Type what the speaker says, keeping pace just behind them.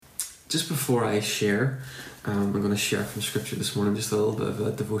Just before I share, I'm going to share from Scripture this morning, just a little bit of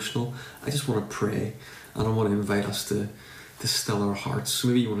a devotional. I just want to pray, and I want to invite us to still our hearts. So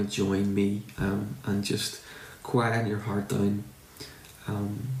maybe you want to join me and just quieten your heart down.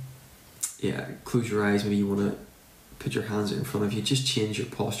 Close your eyes. Maybe you want to put your hands out in front of you. Just change your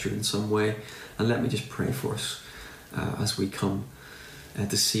posture in some way, and let me just pray for us as we come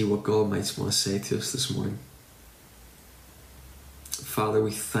to see what God might want to say to us this morning. Father,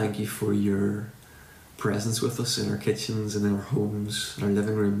 we thank you for your presence with us in our kitchens and in our homes, in our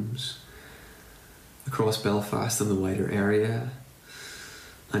living rooms, across Belfast and the wider area,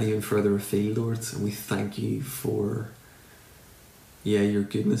 and even further afield, Lord. And we thank you for your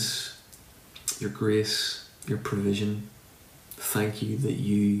goodness, your grace, your provision. Thank you that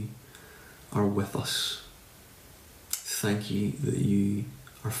you are with us. Thank you that you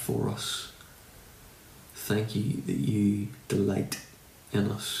are for us. Thank you that you delight in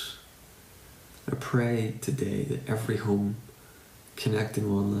us. I pray today that every home connecting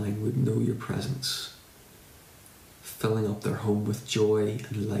online would know your presence, filling up their home with joy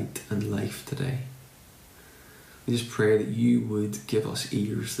and light and life today. We just pray that you would give us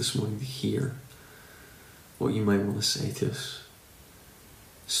ears this morning to hear what you might want to say to us.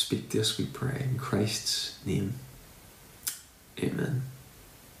 Speak to us, we pray, in Christ's name. Amen.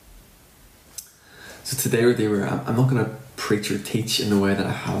 So today I'm not going to preach or teach in the way that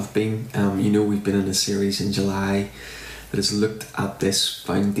I have been. We've been in a series in July that has looked at this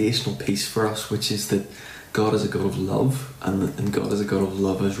foundational piece for us, which is that God is a God of love, and God is a God of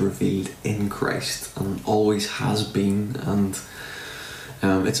love as revealed in Christ, and always has been, and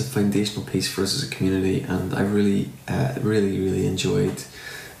it's a foundational piece for us as a community, and I really enjoyed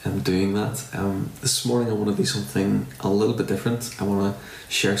doing that. This morning I want to do something a little bit different. I want to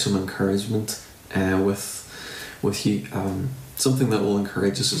share some encouragement with you, something that will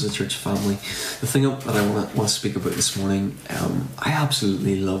encourage us as a church family. The thing that I want to speak about this morning, I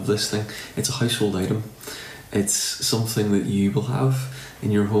absolutely love this thing. It's a household item. It's something that you will have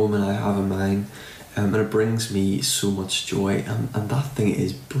in your home and I have in mine, and it brings me so much joy, and that thing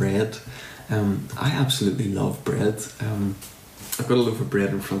is bread. I absolutely love bread. I've got a loaf of bread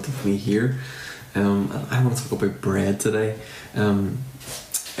in front of me here, and I want to talk about bread today. In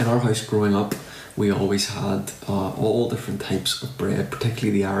our house growing up, we always had all different types of bread,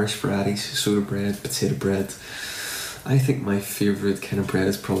 particularly the Irish varieties: soda bread, potato bread. I think my favourite kind of bread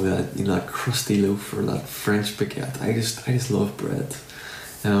is probably that crusty loaf or that French baguette. I just love bread.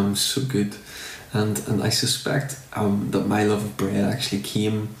 So good, and I suspect that my love of bread actually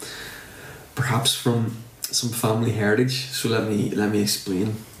came perhaps from some family heritage. So let me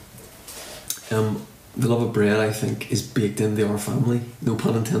explain. The love of bread, I think, is baked into our family, no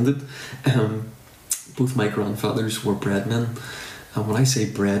pun intended. Both my grandfathers were breadmen, and when I say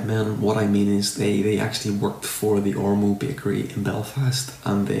breadmen, what I mean is they actually worked for the Ormeau bakery in Belfast,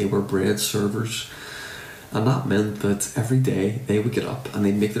 and they were bread servers, and that meant that every day they would get up and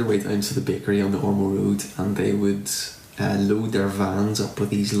they'd make their way down to the bakery on the Ormeau Road, and they would load their vans up with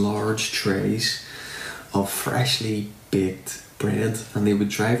these large trays of freshly baked bread, and they would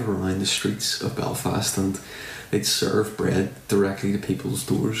drive around the streets of Belfast and they'd serve bread directly to people's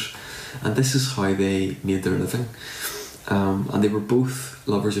doors. And this is how they made their living. And they were both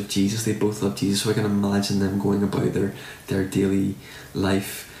lovers of Jesus. They both loved Jesus, so I can imagine them going about their daily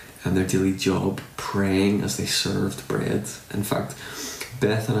life and their daily job praying as they served bread. In fact,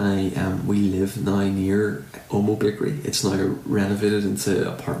 Beth and I, we live now near Ormeau Bakery. It's now renovated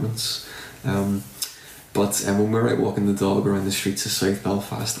into apartments. But when we're out walking the dog around the streets of South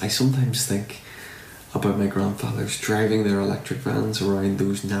Belfast, I sometimes think about my grandfathers driving their electric vans around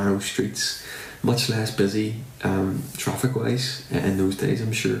those narrow streets, much less busy traffic-wise in those days,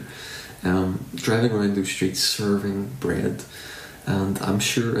 I'm sure, driving around those streets serving bread. And I'm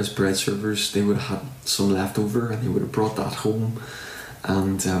sure as bread servers they would have had some left over and they would have brought that home,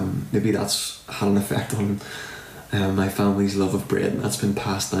 and maybe that's had an effect on my family's love of bread, and that's been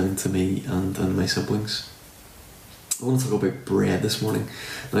passed down to me and my siblings. I want to talk about bread this morning.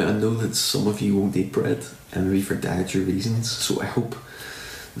 Now, I know that some of you won't eat bread, and maybe for dietary reasons, so I hope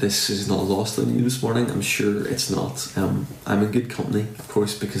this is not lost on you this morning. I'm sure it's not. I'm in good company, of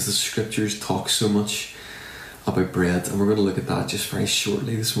course, because the scriptures talk so much about bread, and we're going to look at that just very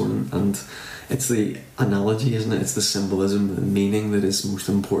shortly this morning. And it's the analogy, isn't it? It's the symbolism, the meaning that is most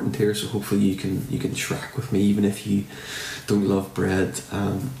important here. So hopefully you can track with me, even if you don't love bread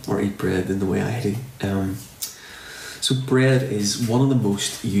or eat bread in the way I do. So bread is one of the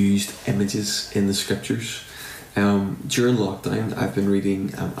most used images in the scriptures. During lockdown, I've been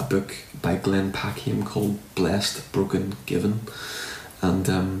reading a book by Glenn Packiam called Blessed, Broken, Given. And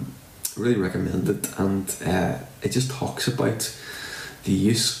I really recommend it, and it just talks about the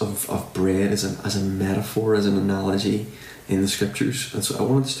use of bread as a metaphor, as an analogy in the scriptures. And so I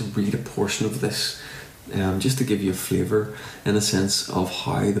wanted just to read a portion of this, just to give you a flavour in a sense of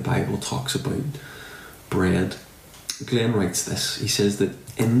how the Bible talks about bread. Glenn writes this. He says that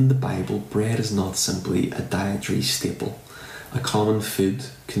in the Bible, bread is not simply a dietary staple, a common food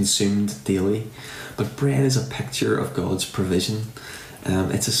consumed daily, but bread is a picture of God's provision.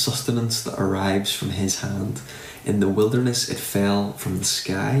 It's a sustenance that arrives from His hand. In the wilderness, it fell from the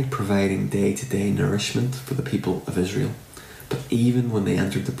sky, providing day-to-day nourishment for the people of Israel. But even when they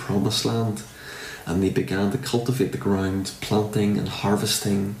entered the Promised Land and they began to cultivate the ground, planting and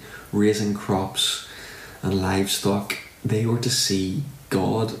harvesting, raising crops and livestock, they were to see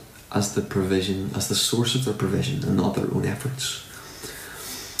God as the provision, as the source of their provision, and not their own efforts.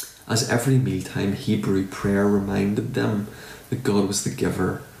 As every mealtime Hebrew prayer reminded them that God was the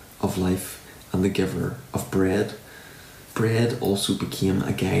giver of life and the giver of bread. Bread also became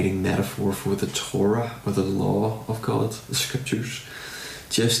a guiding metaphor for the Torah, or the law of God, the scriptures.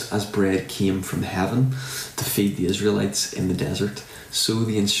 Just as bread came from heaven to feed the Israelites in the desert, so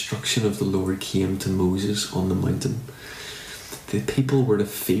the instruction of the Lord came to Moses on the mountain. The people were to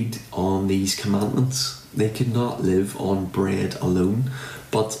feed on these commandments. They could not live on bread alone,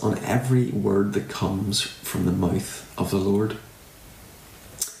 but on every word that comes from the mouth of the Lord.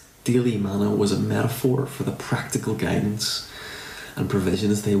 Daily manna was a metaphor for the practical guidance and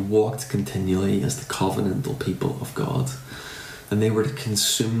provision as they walked continually as the covenantal people of God. And they were to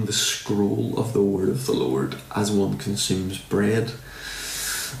consume the scroll of the word of the Lord as one consumes bread.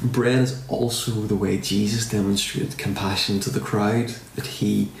 Bread is also the way Jesus demonstrated compassion to the crowd, that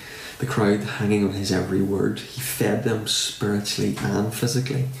the crowd hanging on His every word, He fed them spiritually and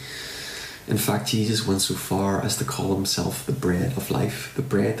physically. In fact, Jesus went so far as to call Himself the bread of life, the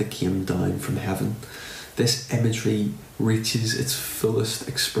bread that came down from heaven. This imagery reaches its fullest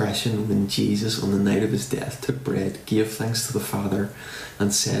expression when Jesus, on the night of His death, took bread, gave thanks to the Father,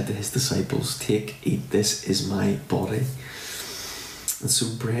 and said to His disciples, "Take, eat, this is my body." And so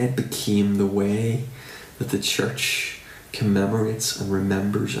bread became the way that the church commemorates and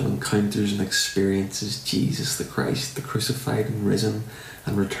remembers and encounters and experiences Jesus the Christ, the crucified and risen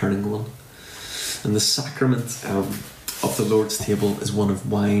and returning one. And the sacrament of the Lord's table is one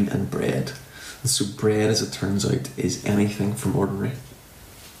of wine and bread. And so bread, as it turns out, is anything from ordinary.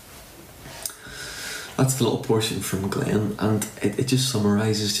 That's the little portion from Glenn, and it just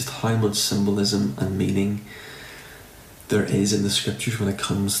summarises just how much symbolism and meaning there is in the scriptures when it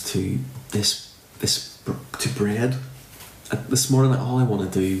comes to to bread. This morning, all I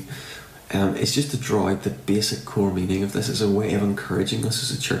want to do is just to draw out the basic core meaning of this as a way of encouraging us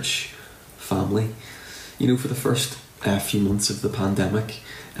as a church family. You know, for the first few months of the pandemic,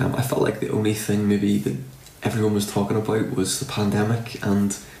 I felt like the only thing maybe that everyone was talking about was the pandemic,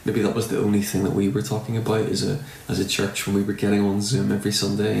 and maybe that was the only thing that we were talking about as a church when we were getting on Zoom every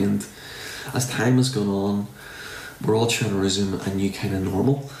Sunday. And as time has gone on, we're all trying to resume a new kind of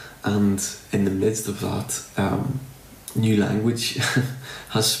normal, and in the midst of that, new language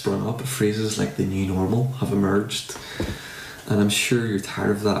has sprung up. Phrases like the new normal have emerged, and I'm sure you're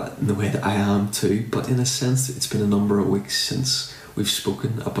tired of that in the way that I am too. But in a sense, it's been a number of weeks since we've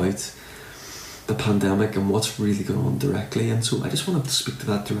spoken about the pandemic and what's really going on directly, and so I just wanted to speak to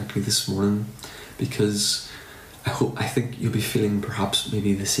that directly this morning, because I think you'll be feeling perhaps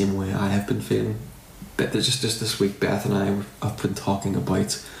maybe the same way I have been feeling. But just this week, Beth and I have been talking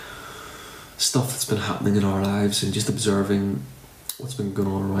about stuff that's been happening in our lives and just observing what's been going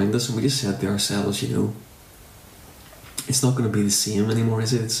on around us, and we just said to ourselves, you know, it's not going to be the same anymore,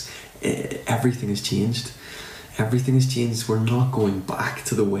 is it? Everything has changed. Everything has changed. We're not going back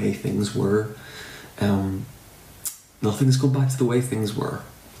to the way things were. Nothing's going back to the way things were,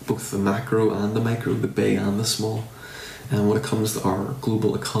 both the macro and the micro, the big and the small. And when it comes to our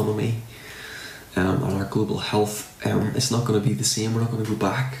global economy and our global health, it's not going to be the same. We're not going to go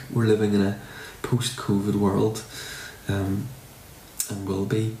back. We're living in a post-COVID world, and will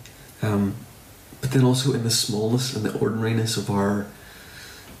be. But then also in the smallness and the ordinariness of our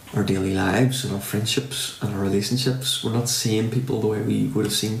daily lives and our friendships and our relationships, we're not seeing people the way we would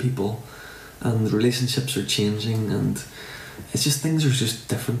have seen people, and the relationships are changing, and it's just, things are just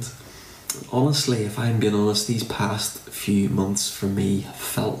different. Honestly, if I'm being honest, these past few months for me have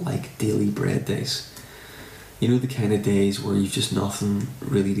felt like daily bread days. You know, the kind of days where you've just nothing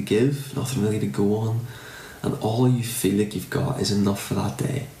really to give, nothing really to go on, and all you feel like you've got is enough for that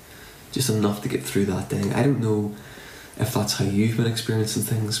day. Just enough to get through that day. I don't know if that's how you've been experiencing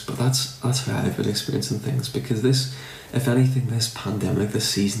things, but that's how I've been experiencing things, because this, if anything, this pandemic, this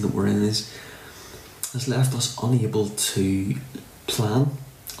season that we're in has left us unable to plan,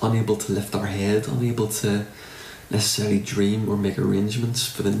 unable to lift our head, unable to necessarily dream or make arrangements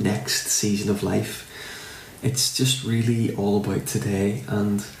for the next season of life. It's just really all about today,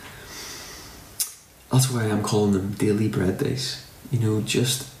 and that's why I'm calling them daily bread days. You know,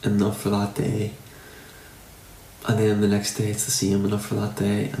 just enough for that day, and then the next day it's the same, enough for that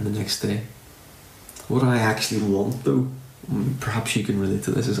day, and the next day. What I actually want, though, perhaps you can relate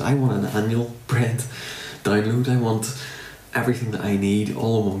to this, is I want an annual bread download. I want everything that I need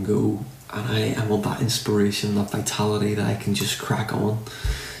all in one go, and I want that inspiration, that vitality, that I can just crack on,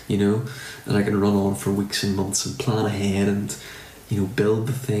 you know, that I can run on for weeks and months and plan ahead and, you know, build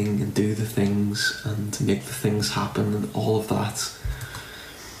the thing and do the things and make the things happen and all of that.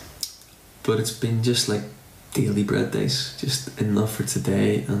 But it's been just like daily bread days, just enough for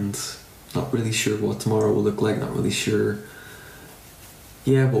today, and not really sure what tomorrow will look like, not really sure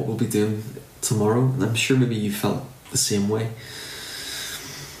what we'll be doing tomorrow. And I'm sure maybe you felt the same way.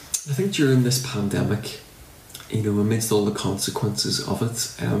 I think during this pandemic, you know, amidst all the consequences of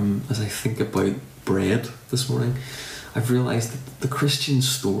it, as I think about bread this morning, I've realised that the Christian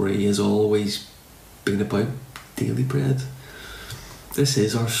story has always been about daily bread. This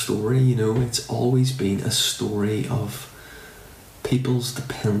is our story, you know, it's always been a story of people's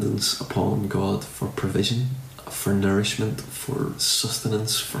dependence upon God for provision, for nourishment, for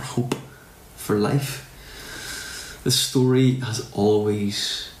sustenance, for hope, for life. The story has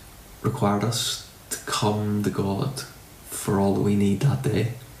always required us to come to God for all that we need that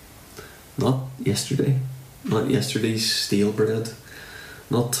day. Not yesterday, not yesterday's stale bread,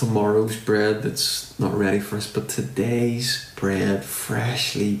 not tomorrow's bread that's not ready for us, but today's bread,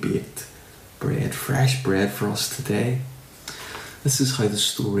 freshly baked bread, fresh bread for us today. This is how the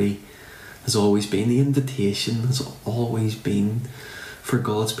story has always been. The invitation has always been for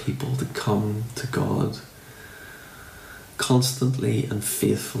God's people to come to God constantly and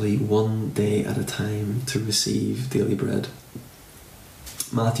faithfully, one day at a time, to receive daily bread.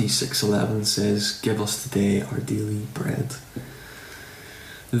 Matthew 6:11 says, "Give us today our daily bread."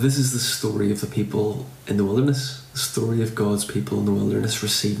 This is the story of the people in the wilderness, the story of God's people in the wilderness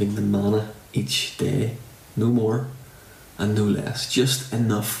receiving the manna each day, no more and no less, just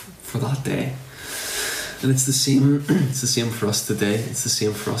enough for that day. And it's the same. It's the same for us today. It's the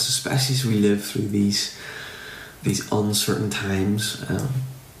same for us, especially as we live through these uncertain times.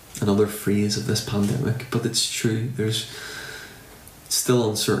 Another phrase of this pandemic, but it's true. It's still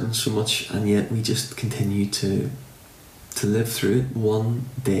uncertain so much, and yet we just continue to live through it one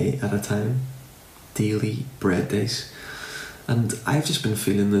day at a time. Daily bread days. And I've just been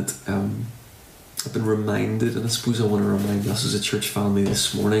feeling that I've been reminded, and I suppose I want to remind us as a church family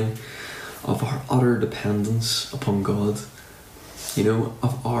this morning, of our utter dependence upon God. You know,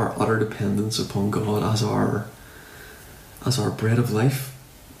 of our utter dependence upon God as our bread of life,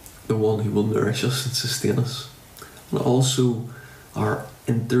 the one who will nourish us and sustain us. And also our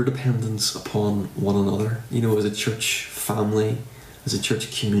interdependence upon one another, you know, as a church family, as a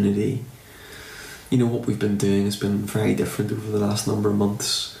church community. You know, what we've been doing has been very different over the last number of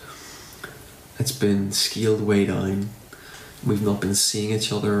months. It's been scaled way down. We've not been seeing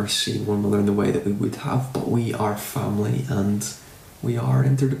each other or seeing one another in the way that we would have, but we are family and we are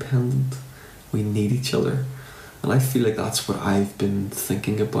interdependent. We need each other. And I feel like that's what I've been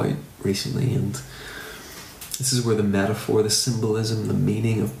thinking about recently, and this is where the metaphor, the symbolism, the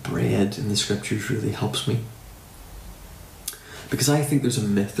meaning of bread in the scriptures really helps me. Because I think there's a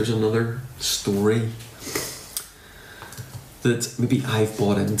myth, there's another story that maybe I've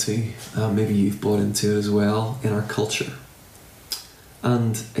bought into, maybe you've bought into as well in our culture.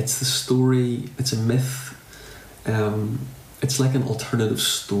 And it's the story, it's a myth, it's like an alternative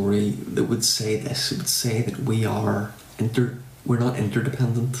story that would say this. It would say that we're not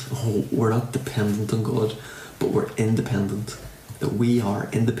interdependent, we're not dependent on God, but we're independent. That we are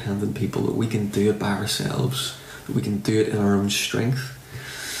independent people, that we can do it by ourselves, that we can do it in our own strength.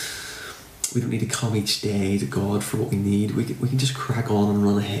 We don't need to come each day to God for what we need. We can just crack on and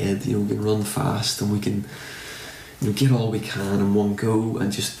run ahead. You know, we can run fast and we can, you know, get all we can in one go,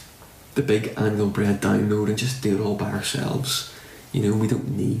 and just the big annual bread download and just do it all by ourselves. You know, we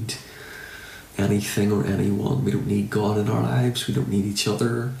don't need anything or anyone. We don't need God in our lives. We don't need each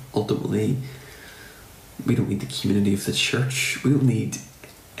other. Ultimately, we don't need the community of the church. We don't need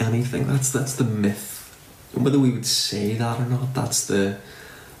anything. That's the myth. And whether we would say that or not, that's the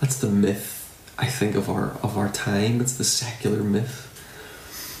myth, I think, of our time. It's the secular myth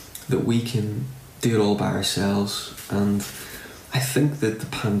that we can do it all by ourselves. And I think that the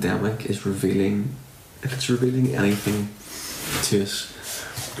pandemic is revealing, if it's revealing anything to us,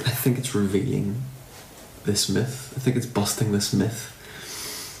 I think it's revealing this myth. I think it's busting this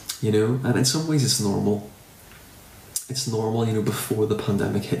myth, you know. And in some ways it's normal. It's normal, you know. Before the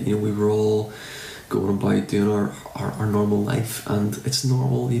pandemic hit, you know, we were all going about doing our normal life, and it's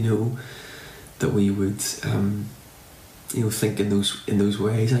normal, you know, that we would you know, think in those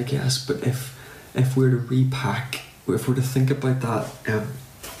ways, I guess. But if we're to repack, if we're to think about that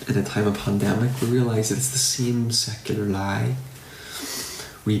in a time of pandemic, we realise that it's the same secular lie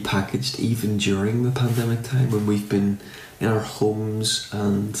repackaged even during the pandemic time, when we've been in our homes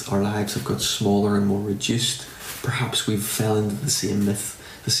and our lives have got smaller and more reduced. Perhaps we've fell into the same myth,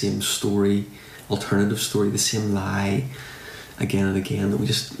 the same story, alternative story, the same lie again and again, that we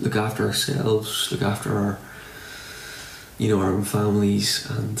just look after ourselves, look after our, you know, our own families,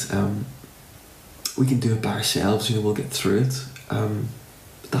 and we can do it by ourselves, you know, we'll get through it.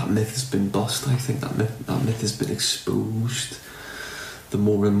 That myth has been bust. I think that myth has been exposed. The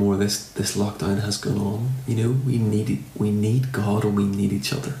more and more this lockdown has gone on, you know, we need God, and we need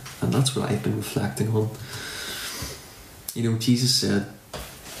each other. And that's what I've been reflecting on. You know, Jesus said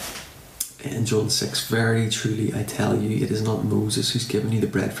in John 6, "Very truly I tell you, it is not Moses who's given you the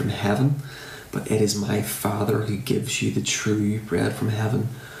bread from heaven, but it is my Father who gives you the true bread from heaven.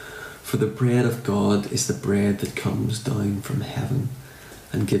 For the bread of God is the bread that comes down from heaven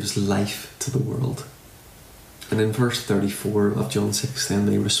and gives life to the world." And in verse 34 of John 6, then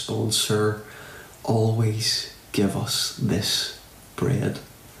they respond, "Sir, always give us this bread."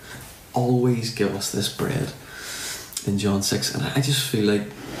 Always give us this bread in John 6. And I just feel like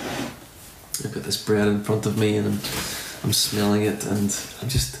I've got this bread in front of me, and I'm smelling it, and I'm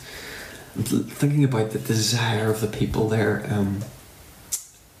thinking about the desire of the people there.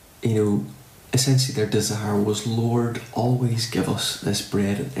 You know, essentially their desire was, "Lord, always give us this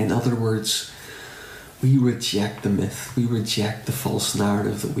bread." In other words, we reject the myth, we reject the false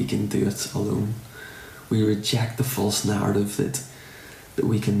narrative that we can do it alone. We reject the false narrative that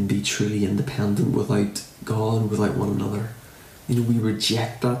we can be truly independent without God, without one another. You know, we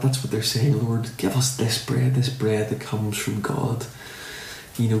reject that. That's what they're saying. "Lord, give us this bread that comes from God.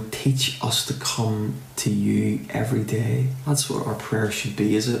 You know, teach us to come to you every day." That's what our prayer should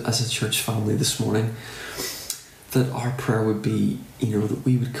be as a church family this morning. That our prayer would be, you know, that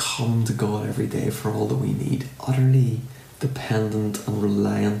we would come to God every day for all that we need, utterly dependent and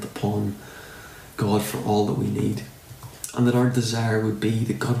reliant upon God for all that we need. And that our desire would be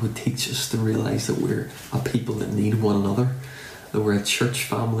that God would teach us to realise that we're a people that need one another, that we're a church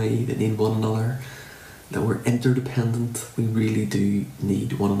family that need one another, that we're interdependent. We really do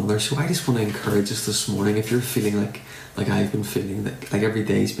need one another. So I just want to encourage us this morning, if you're feeling like I've been feeling, that like every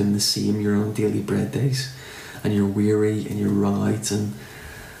day's been the same, you're on daily bread days, and you're weary and you're wrung out and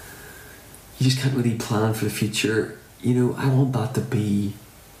you just can't really plan for the future, you know, I want that to be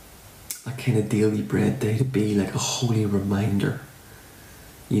a kind of daily bread day, to be like a holy reminder,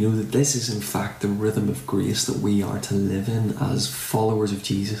 you know, that this is in fact the rhythm of grace that we are to live in as followers of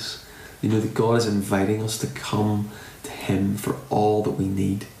Jesus. You know, that God is inviting us to come to Him for all that we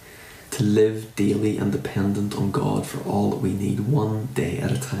need, to live daily and dependent on God for all that we need, one day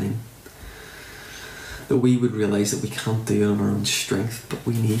at a time. That we would realise that we can't do it on our own strength, but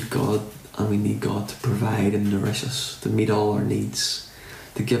we need God, and we need God to provide and nourish us, to meet all our needs,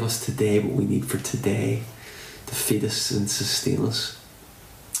 to give us today what we need for today, to feed us and sustain us.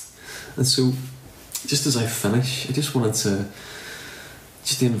 And so, just as I finish, I just wanted to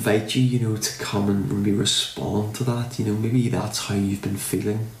invite you, you know, to come and really respond to that. You know, maybe that's how you've been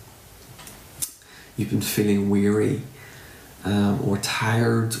feeling. You've been feeling weary, or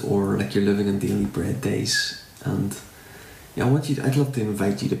tired, or like you're living on daily bread days. And yeah, I'd love to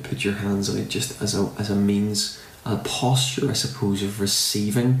invite you to put your hands out just as a means, a posture, I suppose, of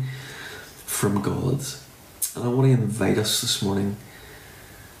receiving from God. And I want to invite us this morning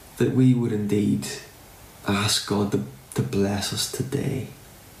that we would indeed ask God to bless us today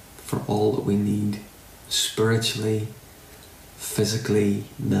for all that we need, spiritually, physically,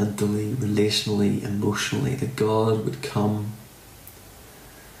 mentally, relationally, emotionally, that God would come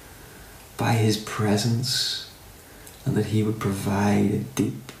by His presence, and that He would provide a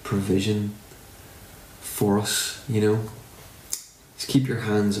deep provision for us, you know. Just keep your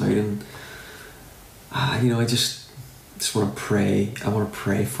hands out, and you know, I just want to pray. I want to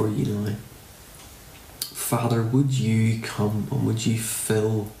pray for you now. Father, would you come and would you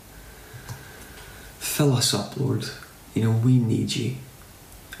fill us up, Lord. You know, we need you.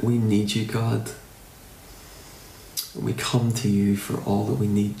 We need you, God. We come to you for all that we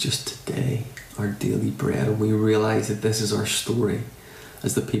need just today, our daily bread, and we realise that this is our story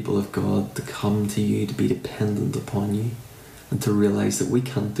as the people of God, to come to you, to be dependent upon you, and to realise that we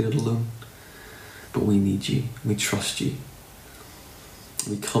can't do it alone, but we need you, we trust you.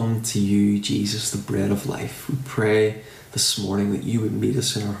 We come to you, Jesus, the bread of life. We pray this morning that you would meet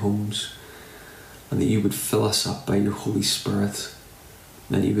us in our homes, and that you would fill us up by your Holy Spirit,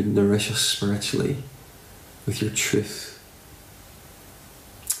 and that you would nourish us spiritually with your truth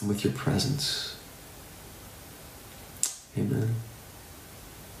and with your presence. Amen.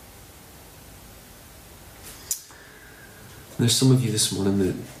 There's some of you this morning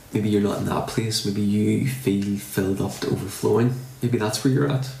that maybe you're not in that place. Maybe you feel filled up to overflowing. Maybe that's where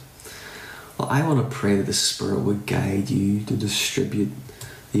you're at. Well, I want to pray that the Spirit would guide you to distribute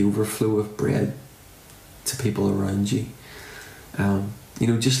the overflow of bread to people around you.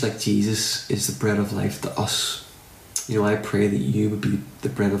 Just like Jesus is the bread of life to us, I pray that you would be the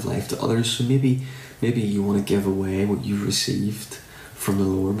bread of life to others. So maybe you want to give away what you've received from the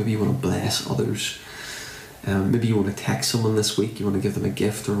Lord. Maybe you want to bless others. Maybe you want to text someone this week. You want to give them a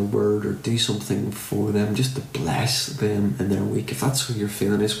gift or a word or do something for them just to bless them in their week. If that's what you're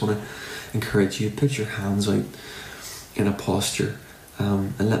feeling, I just want to encourage you to put your hands out in a posture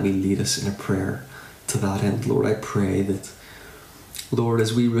and let me lead us in a prayer to that end. Lord, I pray that, Lord,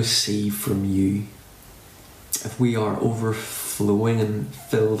 as we receive from you, if we are overflowing and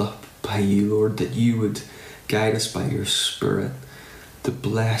filled up by you, Lord, that you would guide us by your Spirit to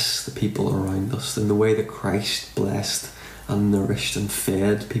bless the people around us in the way that Christ blessed and nourished and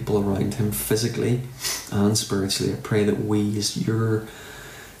fed people around him physically and spiritually. I pray that we as your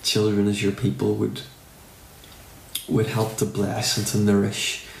children, as your people, would help to bless and to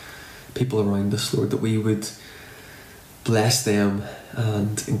nourish people around us, Lord, that we would bless them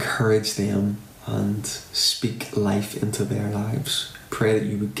and encourage them and speak life into their lives. Pray that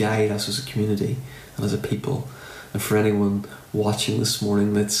you would guide us as a community and as a people. And for anyone watching this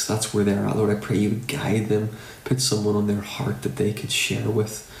morning, that's where they're at, Lord, I pray you would guide them, put someone on their heart that they could share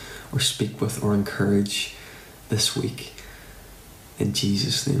with or speak with or encourage this week. In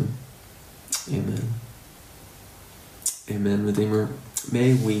Jesus' name, amen. Amen, Redeemer.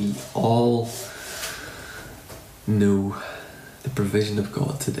 May we all know the provision of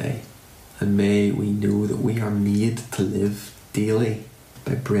God today, and may we know that we are made to live daily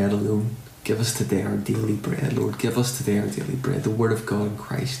by bread alone. Give us today our daily bread, Lord. Give us today our daily bread, the Word of God in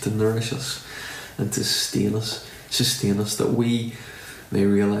Christ, to nourish us and to sustain us, that we may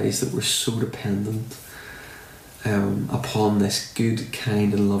realise that we're so dependent upon this good,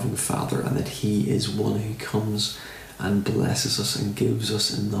 kind and loving Father, and that he is one who comes and blesses us and gives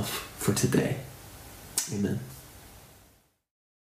us enough for today. Amen.